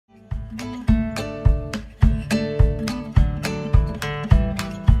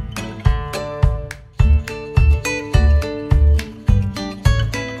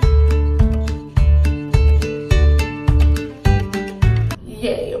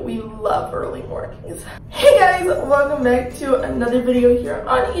we love early mornings. Hey guys, welcome back to another video here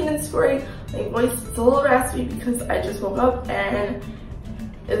on Eden's Story. My voice is a little raspy because I just woke up and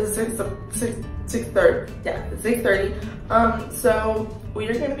it's 6:30. Yeah, it's 6:30. So we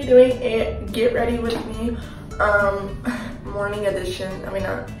are going to be doing a get ready with me morning edition.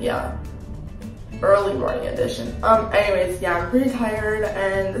 Early morning edition. Anyways, yeah, I'm pretty tired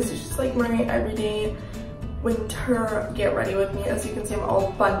and this is just like my everyday winter get ready with me. As you can see, I'm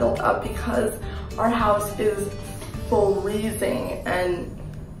all bundled up because our house is freezing and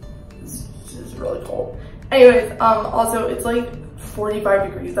it's just really cold. Anyways, also it's like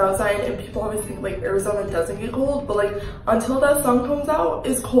 45 degrees outside and people always think like Arizona doesn't get cold, but like until that sun comes out,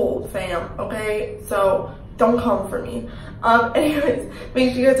 it's cold, fam, okay? So don't come for me. Anyways,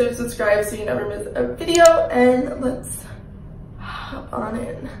 make sure you guys are subscribed so you never miss a video, and let's hop on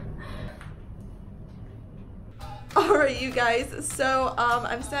in. Alright you guys, so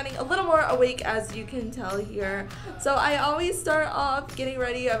I'm standing a little more awake as you can tell here. So I always start off getting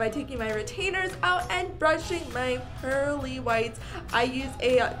ready by taking my retainers out and brushing my pearly whites. I use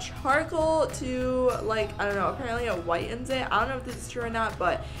a charcoal to, like, I don't know, apparently it whitens it. I don't know if this is true or not,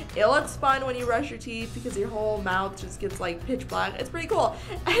 but it looks fun when you brush your teeth because your whole mouth just gets like pitch black. It's pretty cool.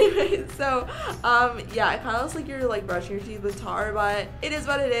 Anyway, so yeah, it kind of looks like you're like brushing your teeth with tar, but it is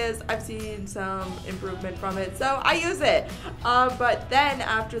what it is. I've seen some improvement from it, so I use it. But then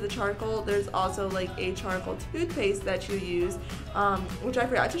after the charcoal, there's also like a charcoal toothpaste that you use, which I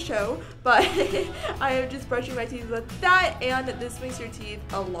forgot to show, but I am just brushing my teeth with that, and this makes your teeth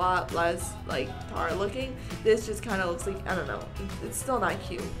a lot less like tar looking. This just kind of looks like, I don't know, it's still not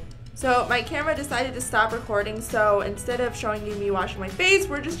cute. So my camera decided to stop recording, so instead of showing you me washing my face,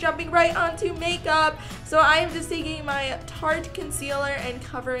 we're just jumping right onto makeup. So I am just taking my Tarte concealer and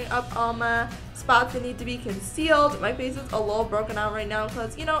covering up all my spots that need to be concealed. My face is a little broken out right now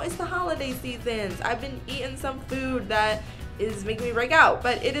because, you know, it's the holiday seasons. I've been eating some food that is making me break out,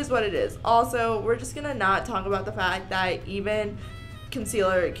 but it is what it is. Also, we're just gonna not talk about the fact that even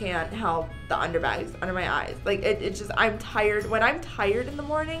concealer can't help the underbags under my eyes. Like, it's just, I'm tired. When I'm tired in the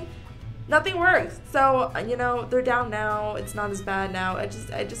morning, nothing works. So, you know, they're down now. It's not as bad now. I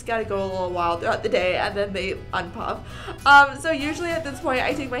just gotta go a little wild throughout the day and then they unpuff. So usually at this point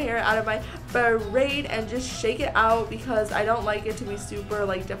I take my hair out of my braid and just shake it out because I don't like it to be super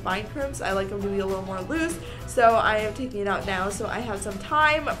like defined crimps. I like them to be a little more loose. So I am taking it out now so I have some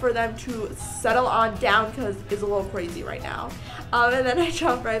time for them to settle on down because it's a little crazy right now. And then I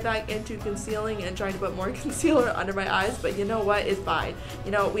jump right back into concealing and trying to put more concealer under my eyes, but you know what, it's fine.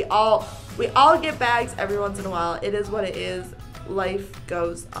 You know, we all get bags every once in a while. It is what it is. Life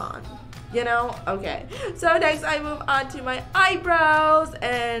goes on. You know? Okay. So next I move on to my eyebrows,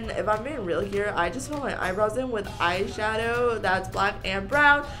 and if I'm being real here, I just fill my eyebrows in with eyeshadow that's black and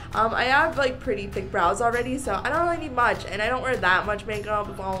brown. I have like pretty thick brows already, so I don't really need much, and I don't wear that much makeup.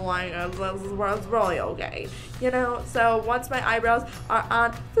 It's all like, it's really okay. You know? So once my eyebrows are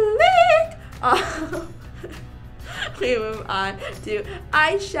on flick, we move on to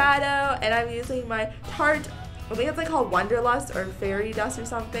eyeshadow, and I'm using my Tarte, I think it's like called Wonderlust or Fairy Dust or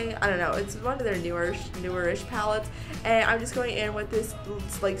something. I don't know. It's one of their newerish palettes, and I'm just going in with this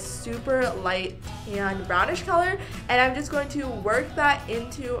like super light tan brownish color, and I'm just going to work that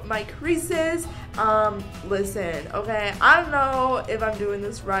into my creases. Listen, okay, I don't know if I'm doing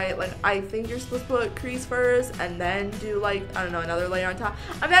this right. Like, I think you're supposed to put crease first and then do like, I don't know, another layer on top.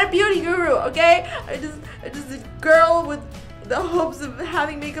 I'm not a beauty guru, okay? I'm just a girl with the hopes of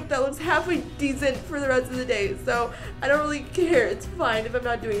having makeup that looks halfway decent for the rest of the day, so I don't really care. It's fine if I'm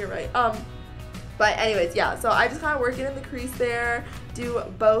not doing it right. But anyways, yeah, so I just kind of work it in the crease there, do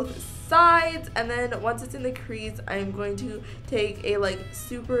both sides, and then once it's in the crease, I'm going to take a like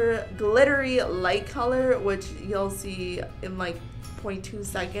super glittery light color, which you'll see in like 0.2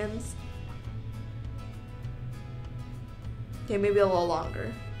 seconds. Okay, maybe a little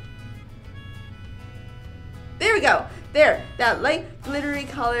longer. There we go. There, that light glittery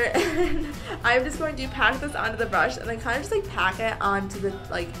color, and I'm just going to pack this onto the brush and then kind of just like pack it onto the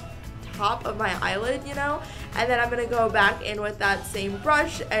like top of my eyelid, you know, and then I'm gonna go back in with that same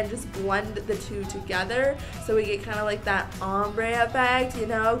brush and just blend the two together so we get kind of like that ombre effect, you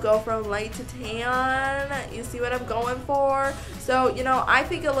know, go from light to tan. You see what I'm going for? So, you know, I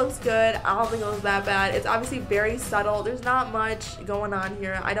think it looks good. I don't think it looks that bad. It's obviously very subtle. There's not much going on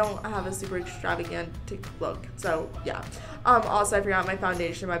here. I don't have a super extravagant look, so yeah. Also, I forgot my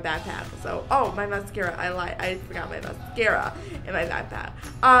foundation in my backpack. So, oh, my mascara. I lied. I forgot my mascara in my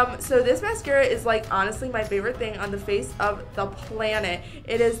backpack. So this mascara is like honestly my favorite thing on the face of the planet.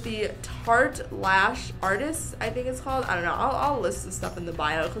 It is the Tarte Lash Artist, I think it's called. I don't know. I'll list the stuff in the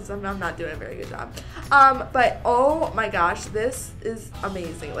bio because I'm not doing a very good job. But oh my gosh, this is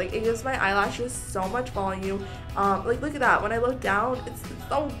amazing. Like, it gives my eyelashes so much volume. Like, look at that. When I look down, it's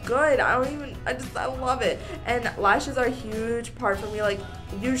so good. I love it. And lashes are a huge part for me. Like,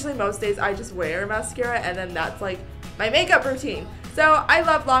 usually most days I just wear mascara and then that's like my makeup routine. So I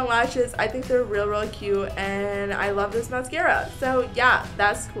love long lashes. I think they're real cute, and I love this mascara. So yeah,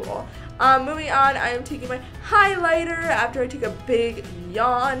 that's cool. Moving on, I am taking my highlighter after I took a big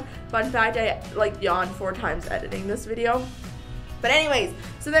yawn. Fun fact, I like yawned 4 times editing this video. But anyways,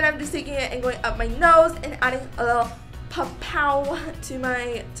 so then I'm just taking it and going up my nose and adding a little pow to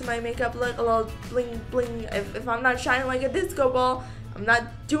my makeup look, a little bling bling. If I'm not shining like a disco ball, I'm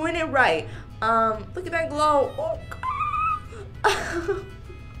not doing it right. Look at that glow. Oh,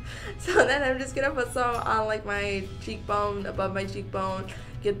 so then I'm just gonna put some on like my cheekbone, above my cheekbone,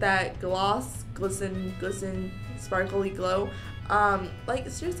 get that gloss, glisten, sparkly glow. Like,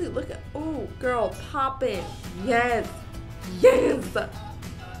 seriously, look at, oh girl, poppin'. Yes,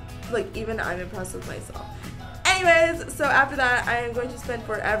 like, even I'm impressed with myself. Anyways, so after that, I am going to spend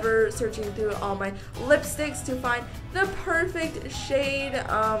forever searching through all my lipsticks to find the perfect shade.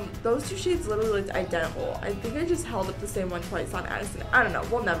 Those 2 shades literally looked identical. I think I just held up the same one twice on accident. I don't know.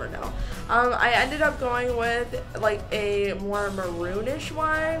 We'll never know. I ended up going with like a more maroonish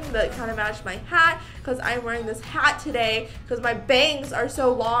one that kind of matched my hat, because I'm wearing this hat today because my bangs are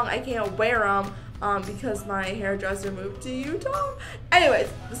so long I can't wear them. Because my hairdresser moved to Utah. Anyways,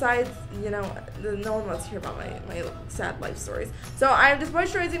 besides, you know, no one wants to hear about my sad life stories. So I'm just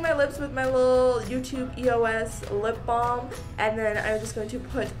moisturizing my lips with my little YouTube EOS lip balm, and then I'm just going to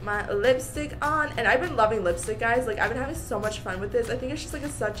put my lipstick on. And I've been loving lipstick, guys. Like, I've been having so much fun with this. I think it's just like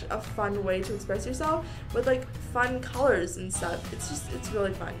such a fun way to express yourself with like fun colors and stuff. It's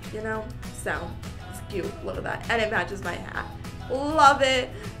really fun, you know? So it's cute. Look at that. And it matches my hat. Love it.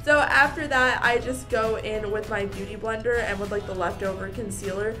 So after that, I just go in with my beauty blender, and with like the leftover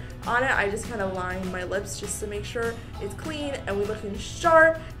concealer on it, I just kind of line my lips just to make sure it's clean and we looking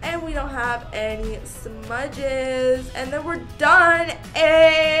sharp and we don't have any smudges. And then we're done.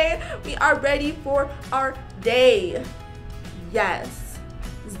 Hey, we are ready for our day. Yes,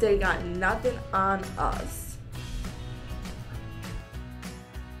 this day got nothing on us.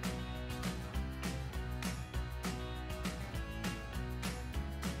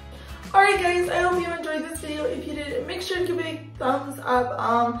 Alright guys, I hope you enjoyed this video. If you did, make sure to give it a thumbs up.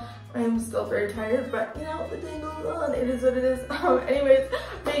 I am still very tired, but you know, the day goes on. It is what it is. Anyways,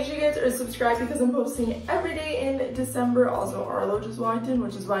 make sure you guys are subscribed because I'm posting every day in December. Also, Arlo just walked in,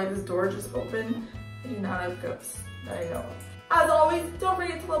 which is why this door just opened. I do not have ghosts that I know of. As always, don't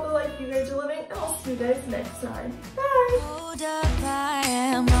forget to love the life you guys are living, and I'll see you guys next time. Bye! Hold up, I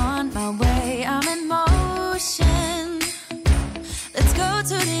am on my way. I'm in motion.